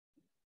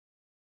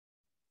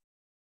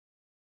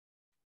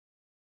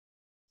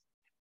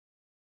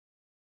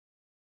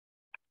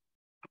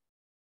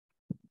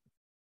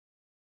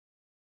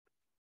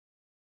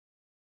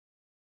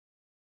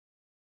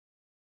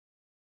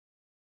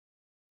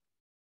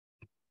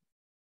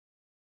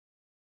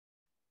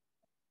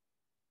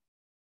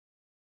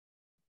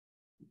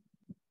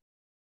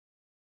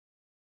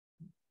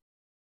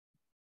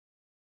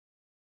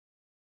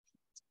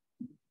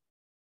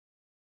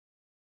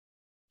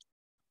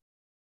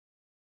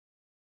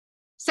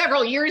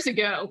Several years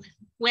ago,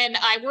 when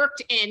I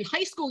worked in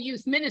high school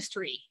youth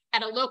ministry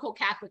at a local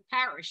Catholic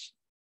parish,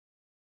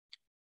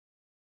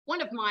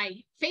 one of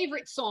my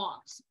favorite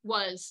songs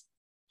was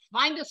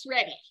 "Find Us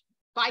Ready"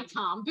 by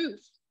Tom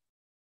Booth.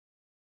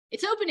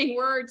 Its opening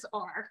words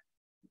are,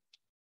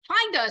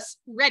 "Find us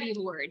ready,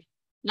 Lord,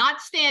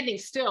 not standing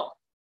still.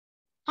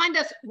 Find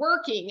us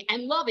working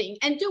and loving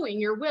and doing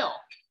your will.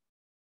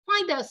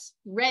 Find us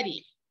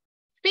ready,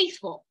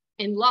 faithful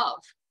in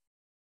love,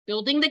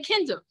 building the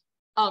kingdom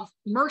of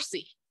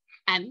mercy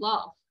and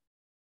love."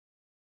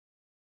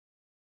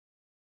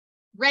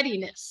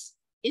 Readiness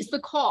is the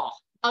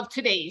call of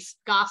today's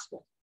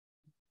gospel.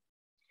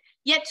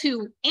 Yet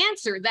to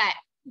answer that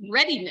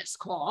readiness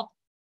call,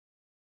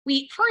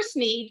 we first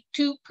need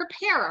to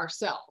prepare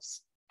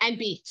ourselves and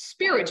be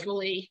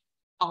spiritually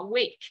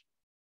awake.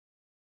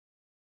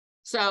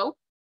 So,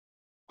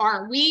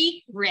 are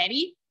we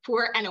ready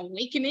for an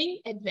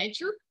awakening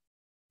adventure?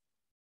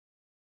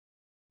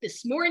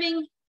 This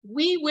morning,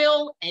 we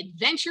will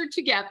adventure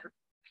together,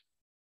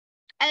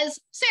 as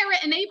Sarah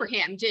and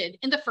Abraham did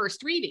in the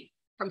first reading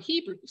from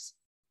Hebrews,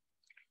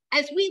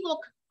 as we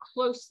look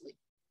closely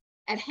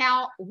at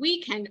how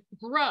we can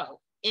grow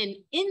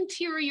in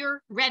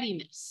interior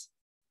readiness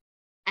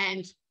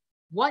and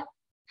what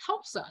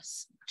helps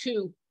us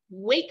to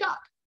wake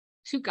up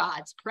to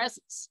God's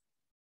presence.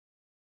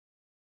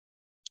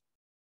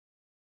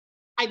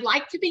 I'd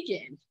like to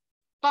begin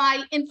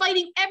by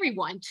inviting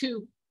everyone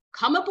to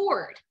come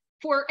aboard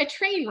for a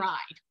train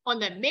ride on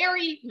the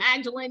Mary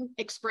Magdalene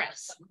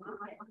Express.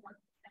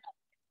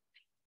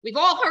 We've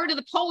all heard of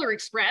the Polar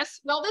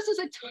Express. Well, this is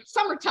a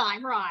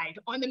summertime ride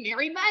on the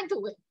Mary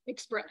Magdalene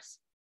Express.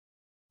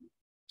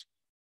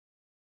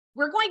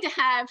 We're going to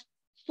have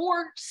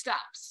 4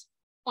 stops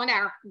on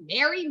our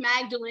Mary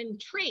Magdalene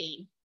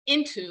train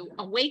into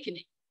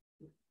awakening.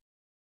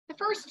 The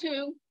first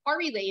 2 are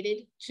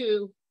related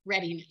to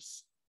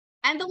readiness,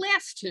 and the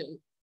last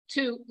 2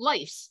 to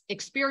life's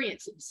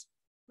experiences.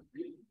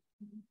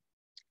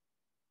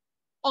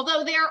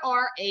 Although there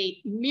are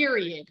a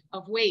myriad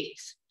of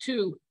ways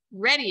to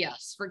ready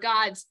us for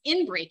God's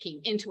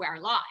inbreaking into our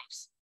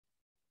lives,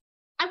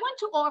 I want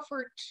to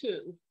offer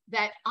 2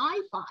 that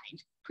I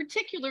find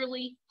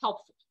particularly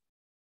helpful: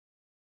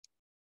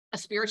 a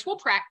spiritual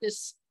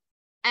practice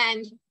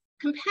and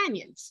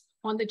companions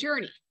on the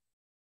journey.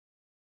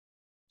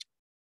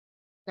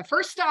 The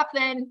first stop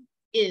then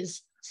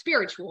is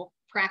spiritual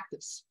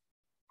practice.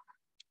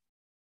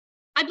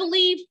 I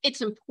believe it's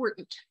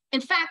important,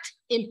 in fact,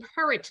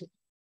 imperative,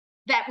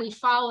 that we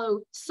follow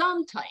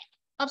some type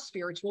of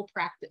spiritual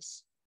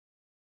practice.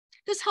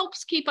 This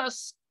helps keep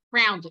us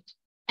grounded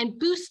and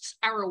boosts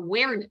our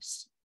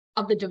awareness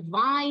of the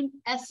divine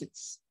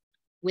essence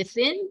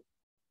within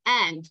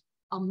and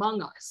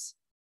among us.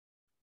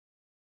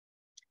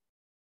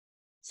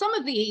 Some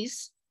of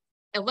these,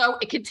 although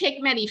it could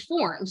take many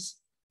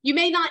forms, you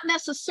may not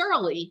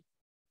necessarily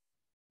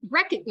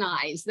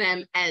recognize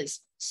them as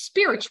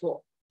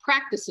spiritual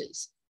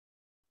practices,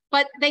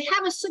 but they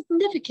have a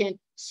significant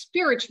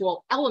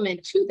spiritual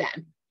element to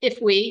them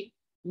if we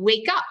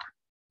wake up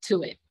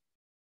to it.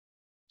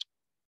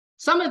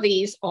 Some of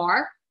these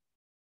are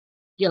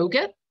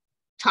yoga,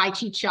 Tai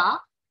Chi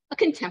Cha, a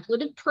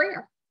contemplative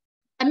prayer,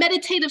 a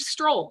meditative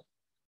stroll,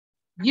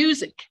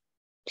 music,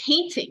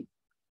 painting,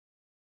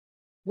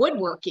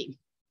 woodworking,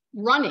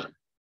 running,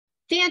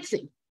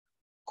 dancing,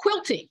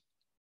 quilting,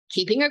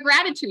 keeping a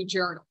gratitude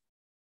journal,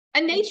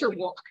 a nature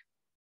walk,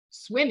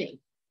 swimming,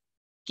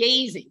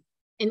 gazing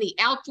in the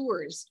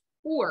outdoors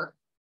or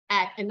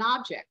at an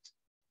object,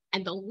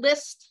 and the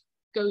list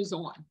goes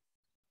on.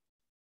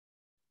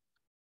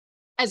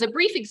 As a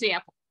brief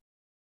example,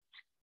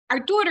 our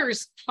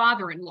daughter's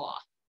father-in-law,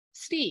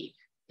 Steve,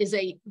 is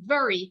a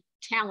very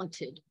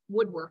talented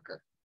woodworker.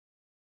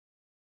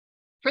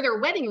 For their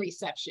wedding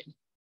reception,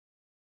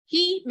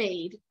 he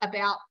made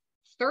about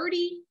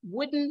 30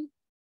 wooden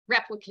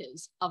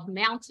replicas of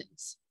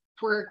mountains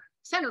for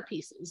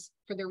centerpieces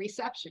for the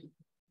reception.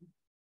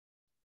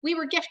 We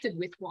were gifted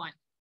with one,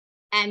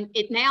 and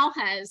it now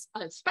has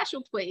a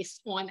special place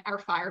on our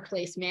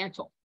fireplace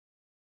mantle.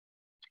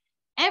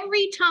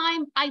 Every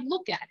time I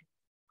look at it,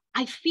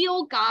 I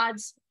feel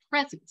God's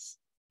presence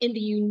in the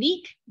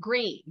unique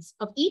grains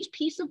of each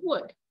piece of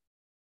wood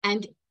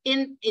and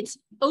in its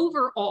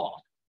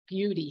overall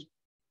beauty.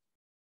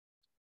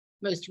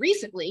 Most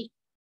recently,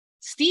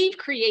 Steve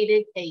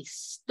created a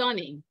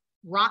stunning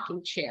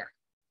rocking chair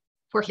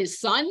for his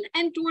son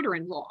and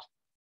daughter-in-law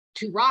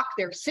to rock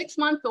their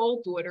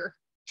 6-month-old daughter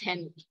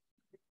tenderly.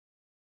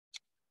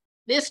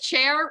 This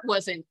chair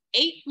was an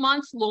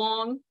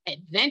 8-month-long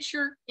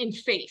adventure in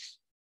faith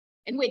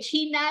in which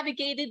he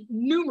navigated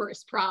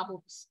numerous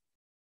problems,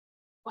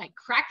 like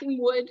cracking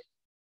wood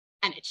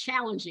and a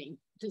challenging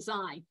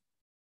design.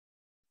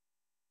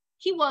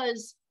 He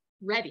was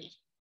ready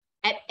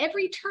at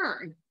every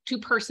turn to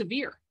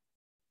persevere,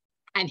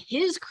 and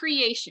his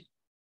creation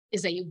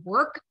is a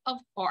work of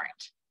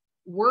art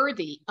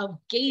worthy of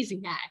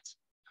gazing at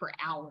for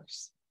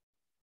hours.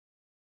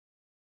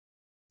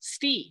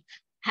 Steve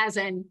has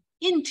an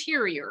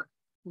interior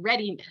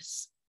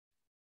readiness,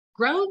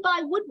 grown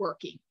by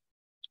woodworking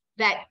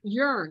that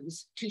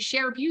yearns to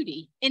share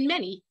beauty in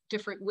many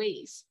different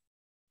ways.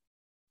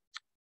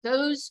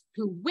 Those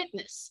who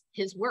witness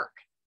his work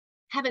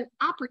have an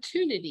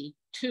opportunity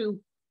to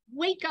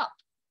wake up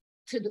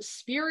to the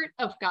Spirit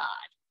of God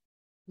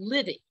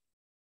living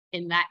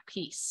in that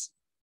piece.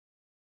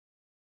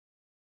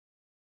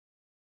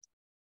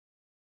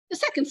 The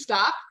second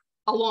stop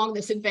along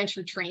this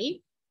adventure train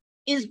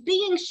is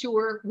being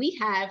sure we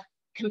have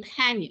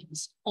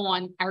companions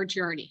on our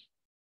journey.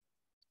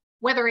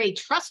 Whether a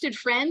trusted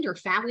friend or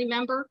family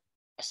member,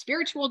 a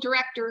spiritual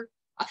director,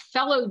 a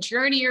fellow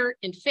journeyer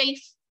in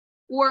faith,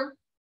 or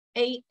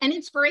an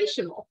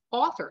inspirational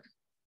author.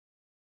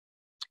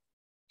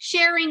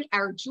 Sharing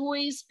our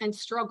joys and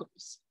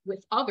struggles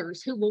with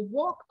others who will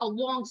walk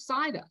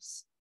alongside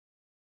us,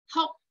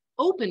 help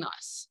open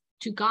us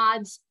to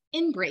God's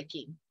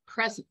inbreaking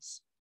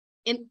presence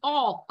in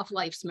all of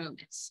life's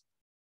moments,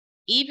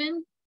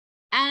 even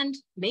and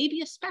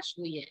maybe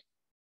especially in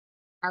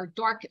our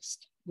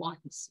darkest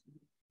ones.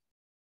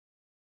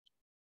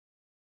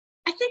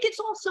 I think it's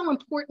also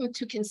important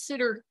to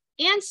consider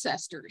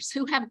ancestors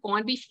who have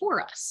gone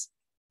before us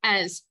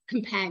as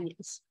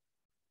companions.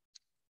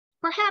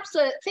 Perhaps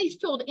a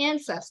faith-filled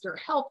ancestor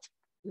helped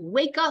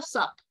wake us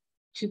up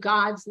to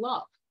God's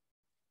love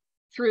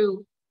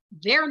through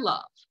their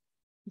love,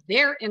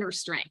 their inner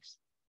strength,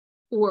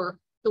 or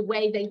the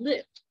way they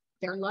lived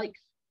their life.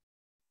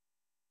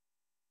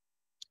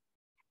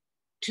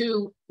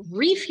 To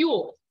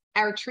refuel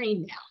our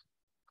train now,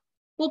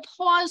 we'll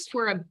pause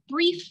for a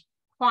brief,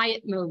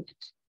 quiet moment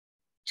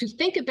to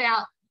think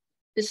about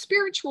the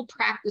spiritual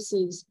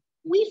practices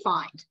we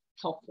find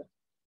helpful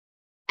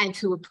and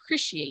to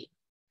appreciate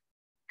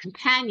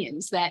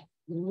companions that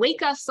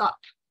wake us up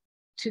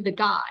to the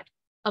God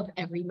of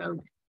every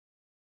moment.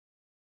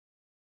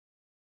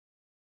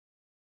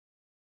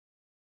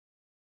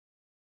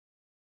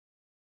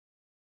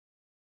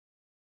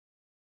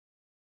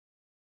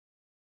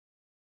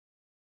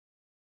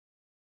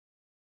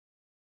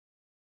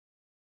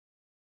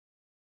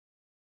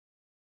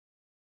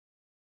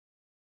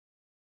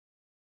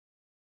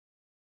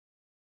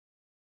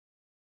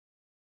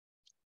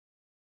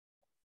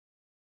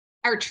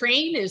 Our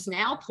train is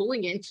now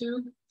pulling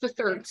into the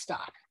third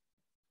stop.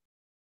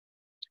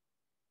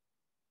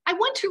 I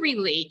want to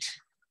relate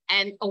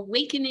an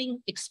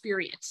awakening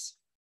experience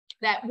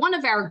that one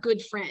of our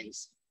good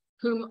friends,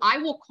 whom I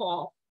will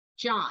call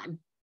John,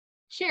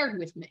 shared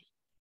with me.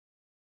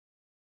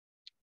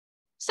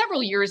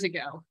 Several years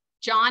ago,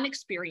 John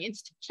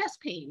experienced chest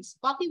pains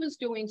while he was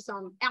doing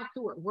some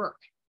outdoor work,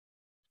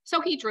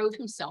 so he drove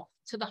himself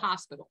to the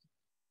hospital.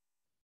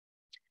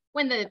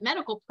 When the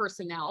medical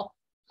personnel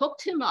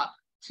hooked him up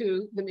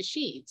to the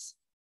machines,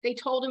 they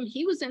told him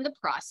he was in the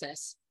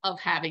process of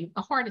having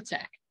a heart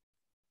attack.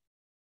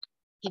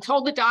 He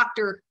told the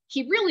doctor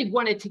he really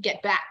wanted to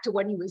get back to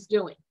what he was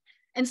doing.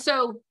 And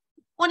so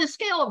on a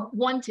scale of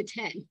 1 to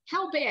 10,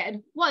 how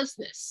bad was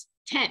this?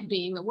 10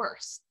 being the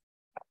worst.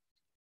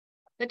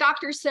 The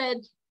doctor said,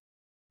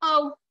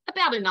 oh,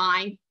 about a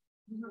 9.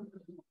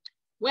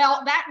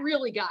 Well, that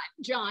really got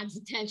John's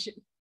attention.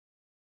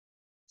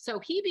 So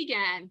he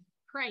began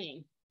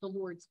praying the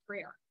Lord's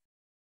Prayer,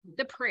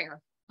 the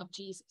prayer of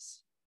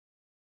Jesus.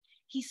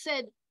 He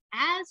said,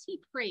 as he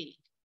prayed,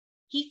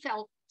 he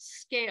felt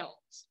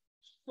scales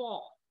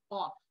fall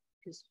off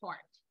his heart.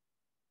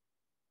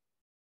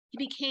 He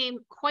became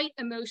quite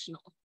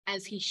emotional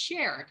as he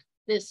shared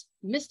this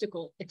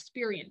mystical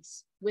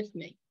experience with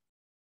me.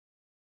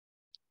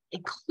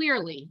 It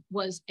clearly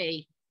was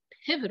a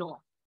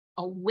pivotal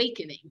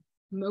awakening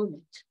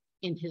moment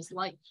in his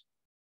life.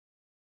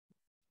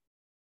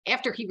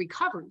 After he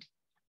recovered,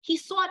 he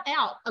sought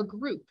out a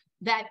group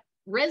that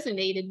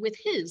resonated with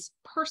his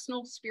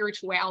personal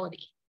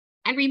spirituality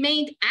and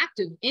remained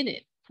active in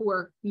it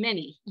for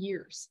many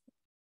years.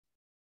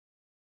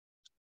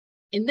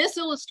 In this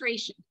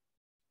illustration,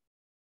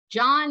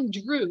 John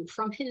drew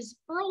from his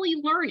early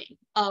learning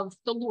of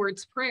the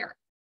Lord's Prayer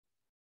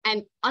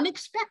and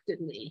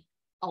unexpectedly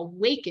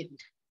awakened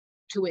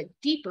to a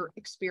deeper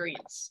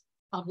experience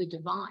of the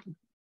divine.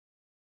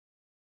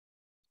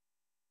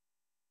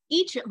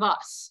 Each of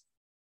us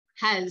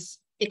has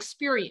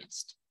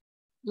experienced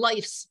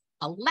life's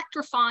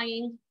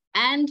electrifying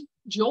and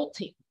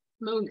jolting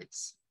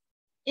moments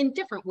in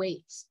different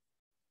ways.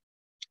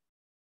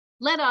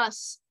 Let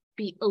us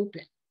be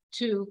open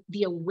to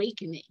the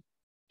awakening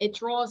it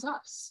draws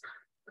us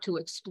to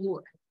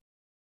explore.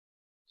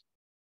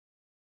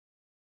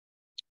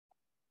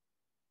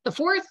 The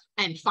fourth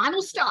and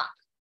final stop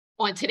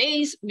on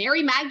today's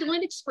Mary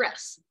Magdalene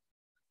Express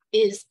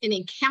is an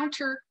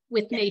encounter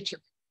with nature.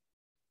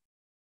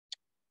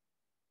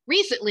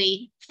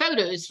 Recently,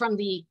 photos from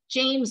the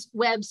James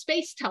Webb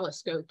Space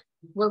Telescope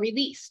were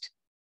released.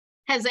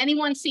 Has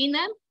anyone seen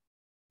them?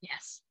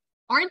 Yes.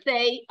 Aren't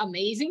they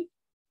amazing?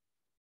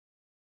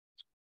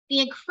 The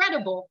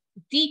incredible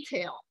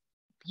detail,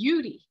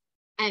 beauty,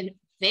 and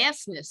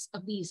vastness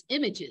of these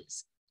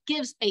images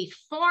gives a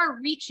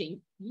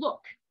far-reaching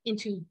look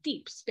into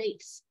deep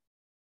space.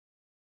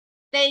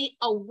 They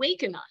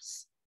awaken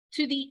us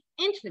to the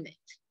infinite,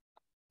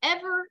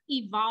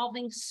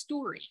 ever-evolving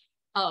story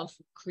of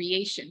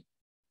creation.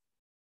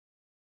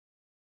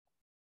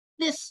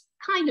 This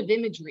kind of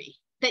imagery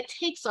that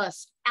takes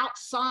us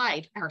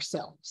outside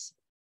ourselves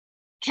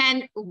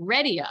can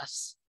ready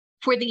us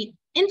for the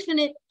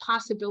infinite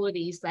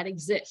possibilities that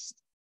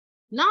exist,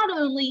 not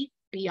only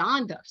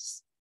beyond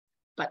us,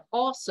 but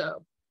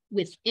also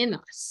within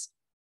us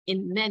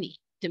in many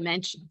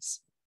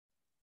dimensions.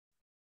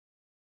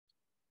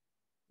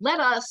 Let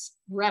us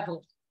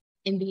revel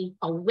in the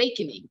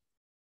awakening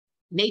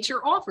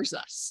nature offers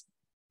us,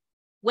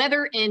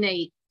 whether in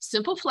a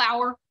simple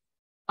flower,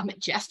 a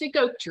majestic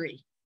oak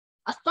tree,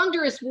 a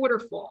thunderous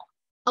waterfall,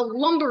 a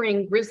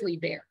lumbering grizzly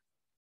bear,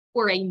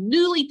 or a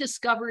newly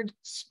discovered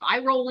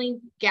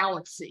spiraling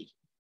galaxy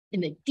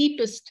in the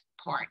deepest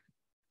part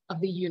of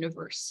the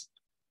universe.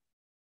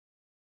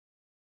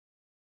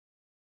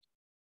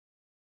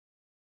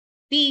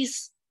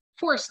 These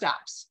 4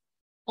 stops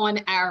on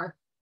our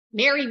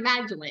Mary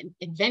Magdalene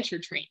adventure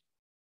train,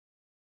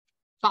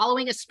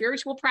 following a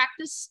spiritual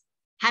practice,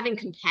 having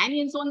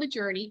companions on the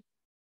journey,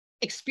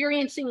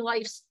 experiencing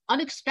life's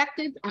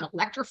unexpected and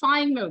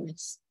electrifying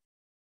moments,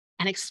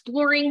 and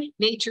exploring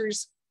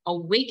nature's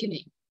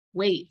awakening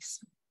ways,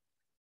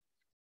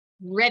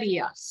 ready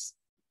us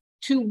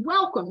to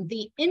welcome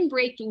the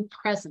inbreaking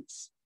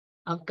presence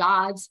of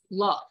God's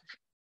love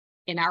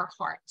in our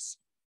hearts.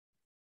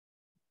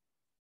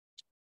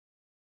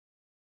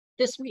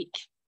 This week,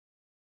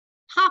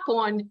 hop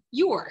on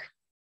your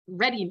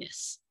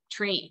readiness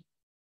train.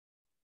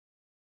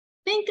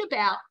 Think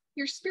about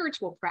your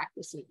spiritual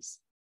practices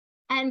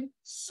and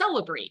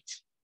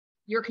celebrate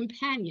your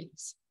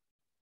companions.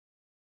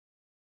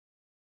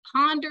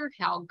 Ponder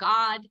how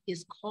God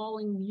is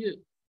calling you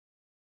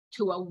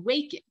to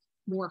awaken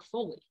more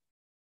fully,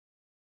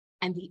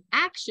 and the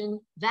action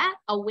that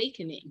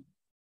awakening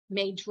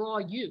may draw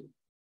you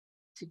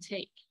to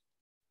take.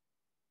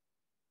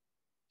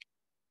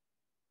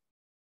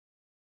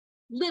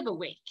 Live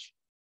awake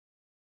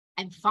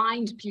and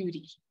find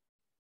beauty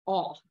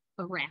all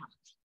around.